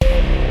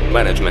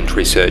Management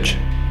Research.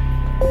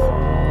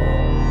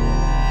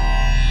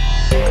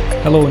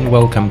 Hello and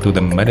welcome to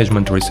the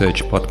Management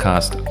Research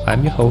podcast.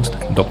 I'm your host,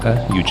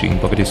 Dr. Eugene.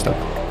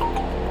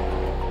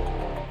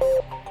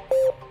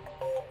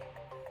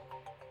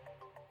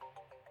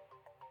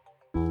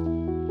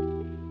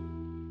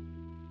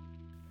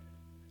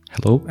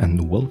 Hello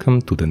and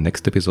welcome to the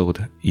next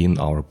episode in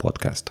our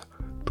podcast.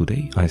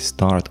 Today I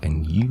start a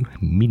new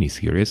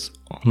mini-series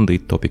on the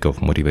topic of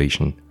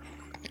motivation.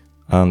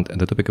 And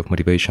the topic of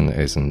motivation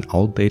is an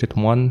outdated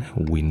one.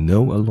 We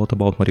know a lot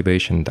about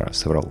motivation. There are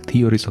several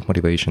theories of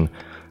motivation.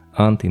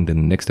 And in the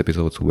next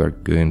episodes, we're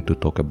going to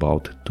talk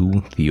about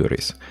two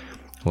theories.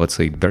 Let's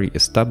say very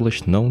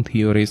established, known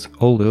theories,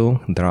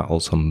 although there are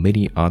also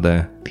many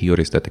other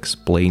theories that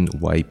explain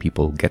why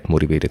people get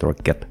motivated or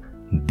get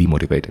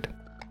demotivated.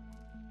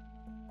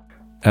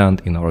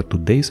 And in our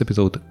today's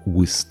episode,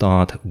 we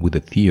start with the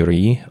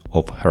theory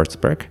of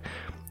Herzberg,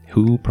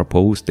 who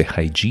proposed the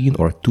hygiene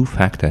or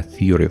two-factor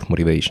theory of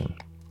motivation.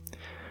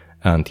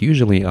 And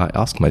usually I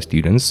ask my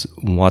students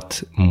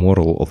what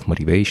model of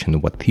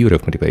motivation, what theory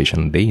of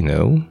motivation they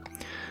know.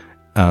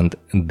 And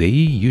they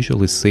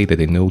usually say that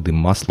they know the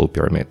Maslow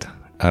pyramid.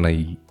 And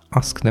I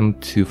ask them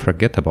to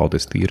forget about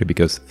this theory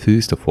because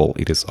first of all,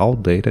 it is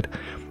outdated.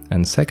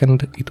 And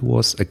second, it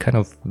was a kind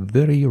of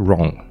very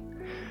wrong.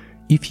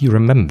 If you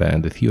remember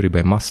the theory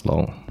by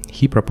Maslow,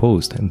 he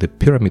proposed the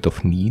pyramid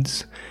of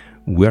needs,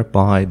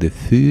 whereby the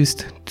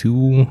first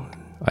two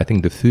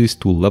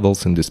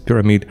levels in this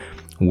pyramid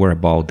were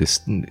about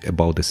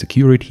the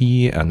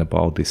security and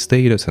about the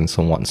status and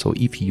so on. So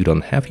if you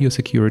don't have your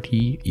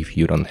security, if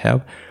you don't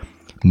have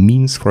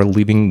means for a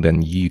living,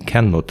 then you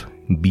cannot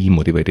be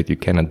motivated, you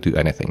cannot do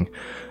anything.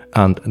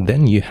 And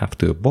then you have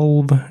to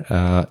evolve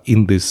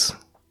in this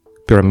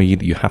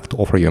pyramid. You have to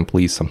offer your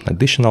employees something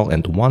additional,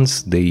 and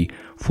once they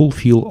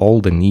fulfill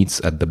all the needs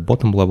at the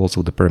bottom levels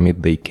of the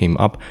pyramid, they came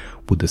up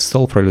with the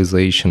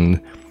self-realization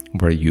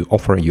where you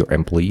offer your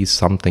employees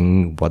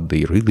something what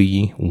they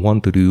really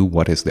want to do,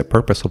 what is the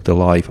purpose of their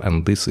life,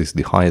 and this is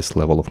the highest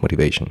level of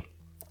motivation.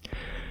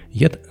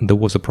 Yet there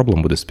was a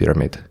problem with this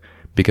pyramid,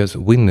 because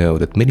we know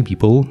that many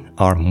people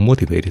are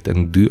motivated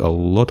and do a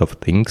lot of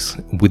things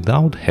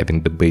without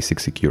having the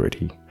basic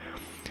security.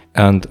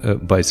 And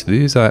vice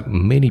versa,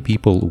 many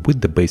people with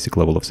the basic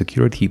level of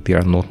security, they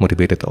are not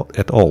motivated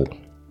at all.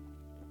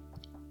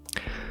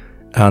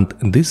 And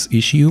this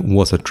issue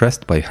was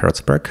addressed by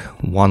Herzberg,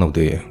 one of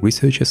the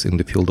researchers in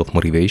the field of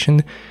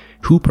motivation,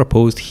 who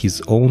proposed his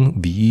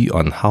own view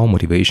on how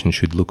motivation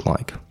should look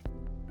like.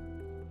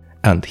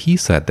 And he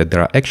said that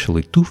there are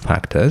actually two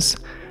factors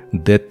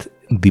that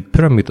the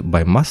pyramid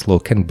by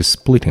Maslow can be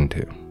split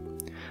into.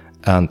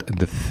 And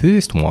the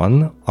first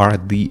one are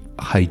the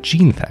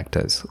hygiene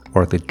factors,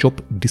 or the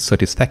job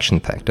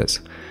dissatisfaction factors.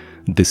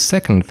 The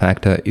second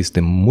factor is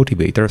the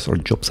motivators or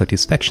job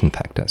satisfaction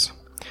factors.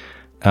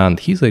 And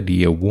his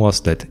idea was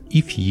that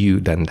if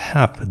you then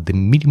have the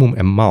minimum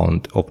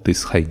amount of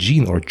this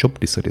hygiene or job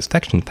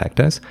dissatisfaction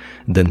factors,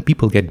 then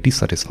people get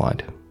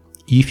dissatisfied.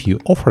 If you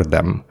offer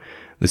them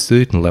a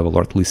certain level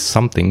or at least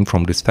something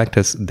from these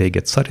factors, they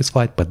get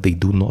satisfied, but they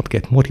do not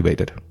get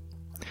motivated.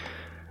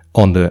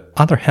 On the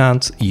other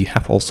hand, you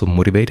have also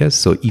motivators.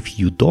 So if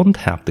you don't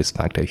have this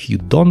factor, if you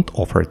don't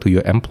offer to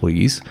your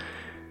employees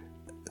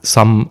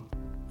some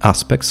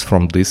aspects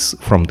from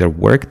their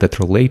work that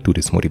relate to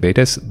these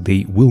motivators,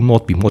 they will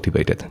not be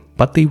motivated,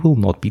 but they will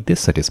not be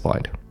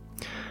dissatisfied.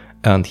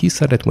 And he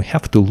said that we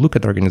have to look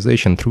at the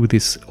organization through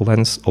this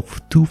lens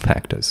of two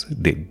factors,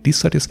 the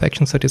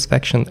dissatisfaction,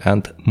 satisfaction,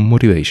 and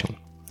motivation.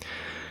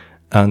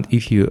 And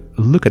if you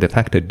look at the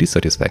factor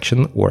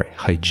dissatisfaction or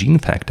hygiene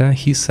factor,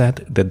 he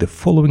said that the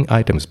following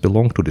items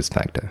belong to this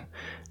factor.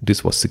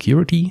 This was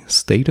security,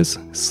 status,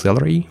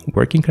 salary,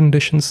 working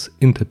conditions,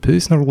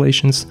 interpersonal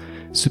relations,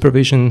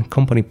 supervision,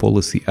 company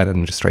policy, and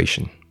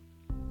administration.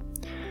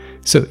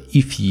 So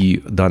if you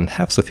don't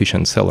have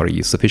sufficient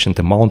salary, sufficient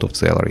amount of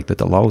salary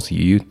that allows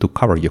you to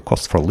cover your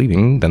costs for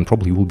living, then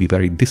probably you will be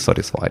very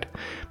dissatisfied.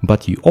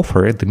 But you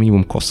offer the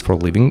minimum cost for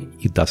living,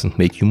 it doesn't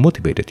make you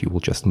motivated. You will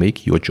just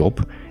make your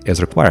job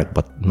as required,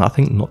 but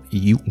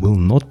you will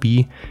not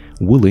be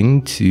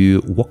willing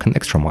to walk an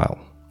extra mile.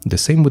 The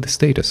same with the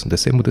status, the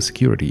same with the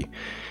security.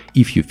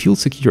 If you feel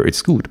secure,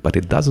 it's good, but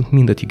it doesn't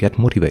mean that you get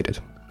motivated.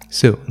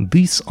 So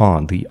these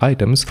are the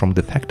items from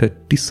the factor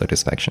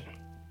dissatisfaction.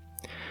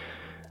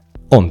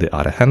 On the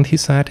other hand, he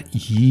said,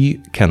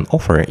 you can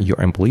offer your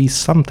employees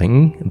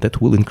something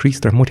that will increase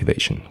their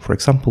motivation. For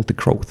example, the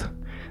growth,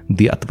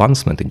 the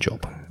advancement in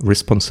job,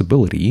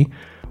 responsibility,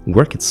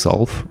 work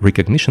itself,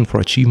 recognition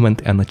for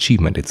achievement, and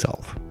achievement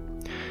itself.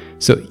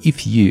 So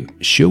if you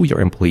show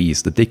your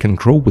employees that they can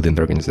grow within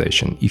the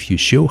organization, if you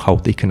show how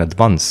they can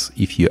advance,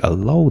 if you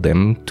allow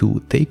them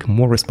to take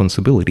more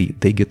responsibility,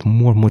 they get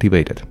more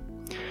motivated.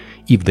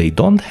 If they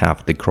don't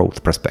have the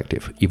growth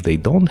perspective, if they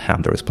don't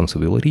have the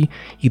responsibility,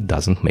 it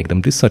doesn't make them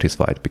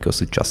dissatisfied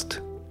because it's just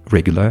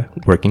regular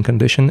working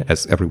condition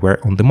as everywhere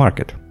on the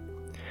market.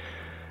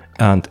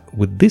 And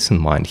with this in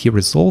mind, he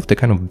resolved a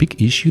kind of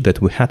big issue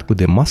that we had with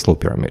the Maslow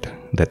pyramid,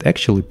 that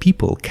actually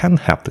people can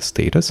have the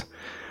status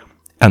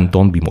and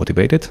don't be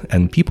motivated,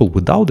 and people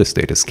without the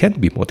status can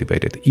be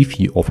motivated if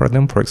you offer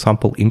them, for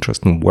example,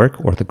 interest in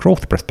work or the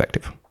growth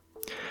perspective.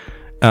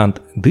 And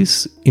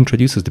this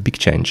introduces the big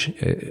change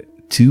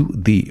to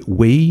the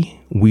way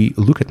we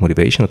look at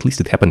motivation. At least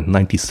it happened in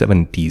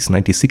 1970s,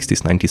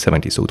 1960s,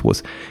 1970s, so it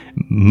was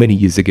many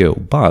years ago.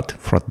 But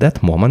for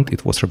that moment,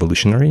 it was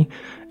revolutionary.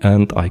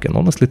 And I can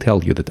honestly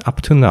tell you that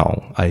up to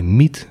now, I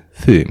meet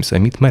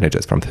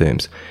managers from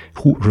firms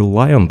who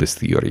rely on this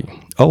theory.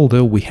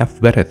 Although we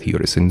have better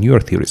theories and newer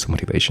theories of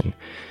motivation,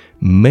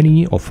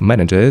 many of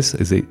managers,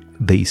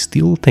 they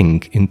still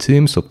think in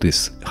terms of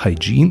this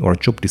hygiene or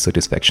job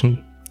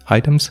dissatisfaction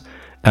items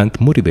and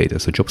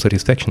motivators or job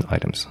satisfaction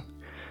items.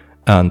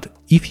 And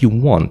if you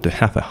want to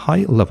have a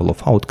high level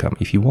of outcome,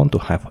 if you want to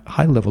have a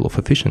high level of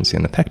efficiency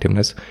and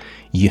effectiveness,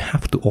 you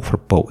have to offer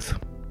both.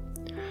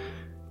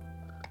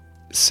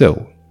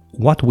 So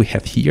what we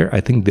have here,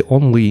 I think the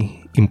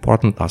only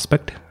important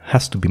aspect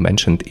has to be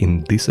mentioned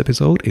in this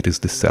episode. It is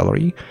the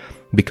salary,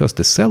 because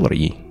the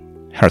salary,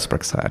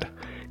 Herzberg said,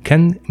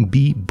 can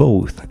be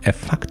both a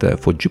factor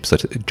for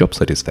job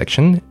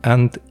satisfaction,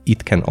 and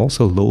it can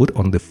also load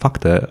on the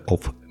factor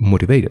of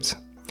motivators.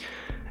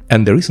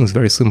 And the reason is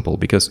very simple,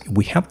 because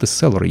we have the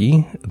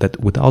salary that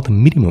without a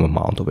minimum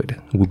amount of it,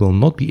 we will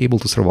not be able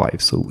to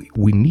survive. So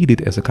we need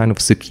it as a kind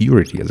of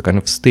security, as a kind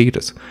of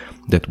status,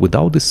 that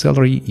without the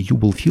salary, you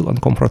will feel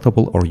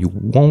uncomfortable or you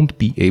won't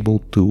be able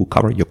to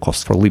cover your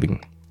costs for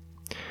living.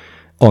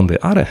 On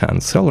the other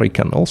hand, salary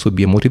can also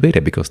be a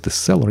motivator, because the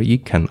salary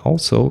can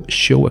also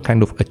show a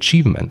kind of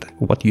achievement,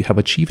 what you have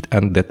achieved,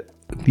 and that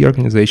the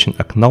organization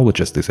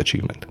acknowledges this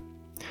achievement.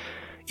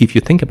 If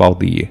you think about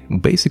the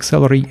basic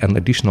salary and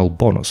additional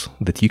bonus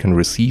that you can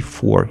receive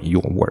for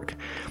your work,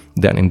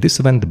 then in this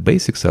event, the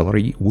basic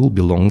salary will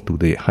belong to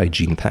the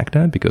hygiene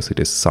factor, because it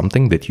is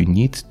something that you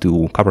need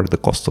to cover the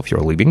costs of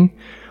your living.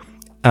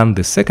 And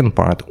the second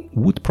part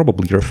would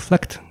probably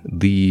reflect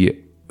the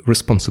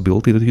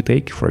responsibility that you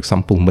take, for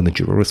example,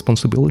 managerial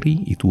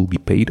responsibility. It will be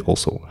paid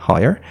also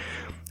higher.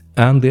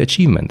 And the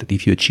achievement, that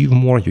if you achieve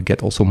more, you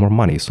get also more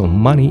money. So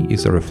money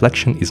is a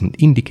reflection, is an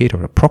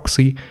indicator, a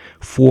proxy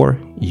for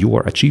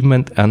your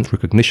achievement and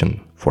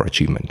recognition for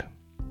achievement.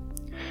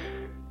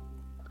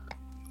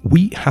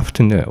 We have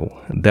to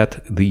know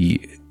that the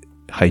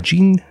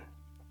hygiene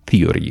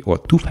theory or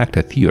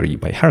two-factor theory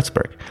by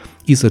Herzberg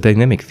is a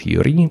dynamic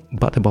theory,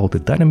 but about the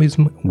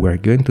dynamism we're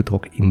going to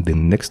talk in the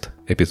next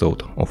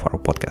episode of our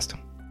podcast.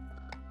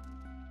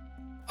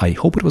 I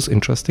hope it was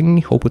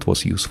interesting, hope it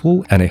was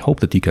useful, and I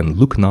hope that you can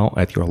look now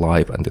at your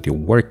life and at your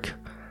work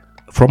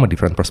from a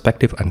different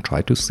perspective and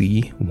try to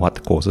see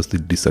what causes the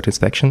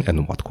dissatisfaction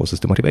and what causes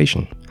the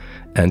motivation.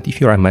 And if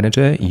you're a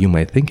manager, you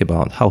may think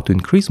about how to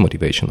increase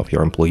motivation of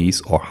your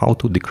employees or how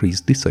to decrease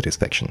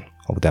dissatisfaction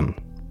of them.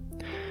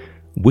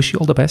 Wish you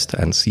all the best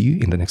and see you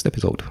in the next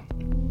episode.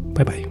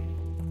 Bye-bye.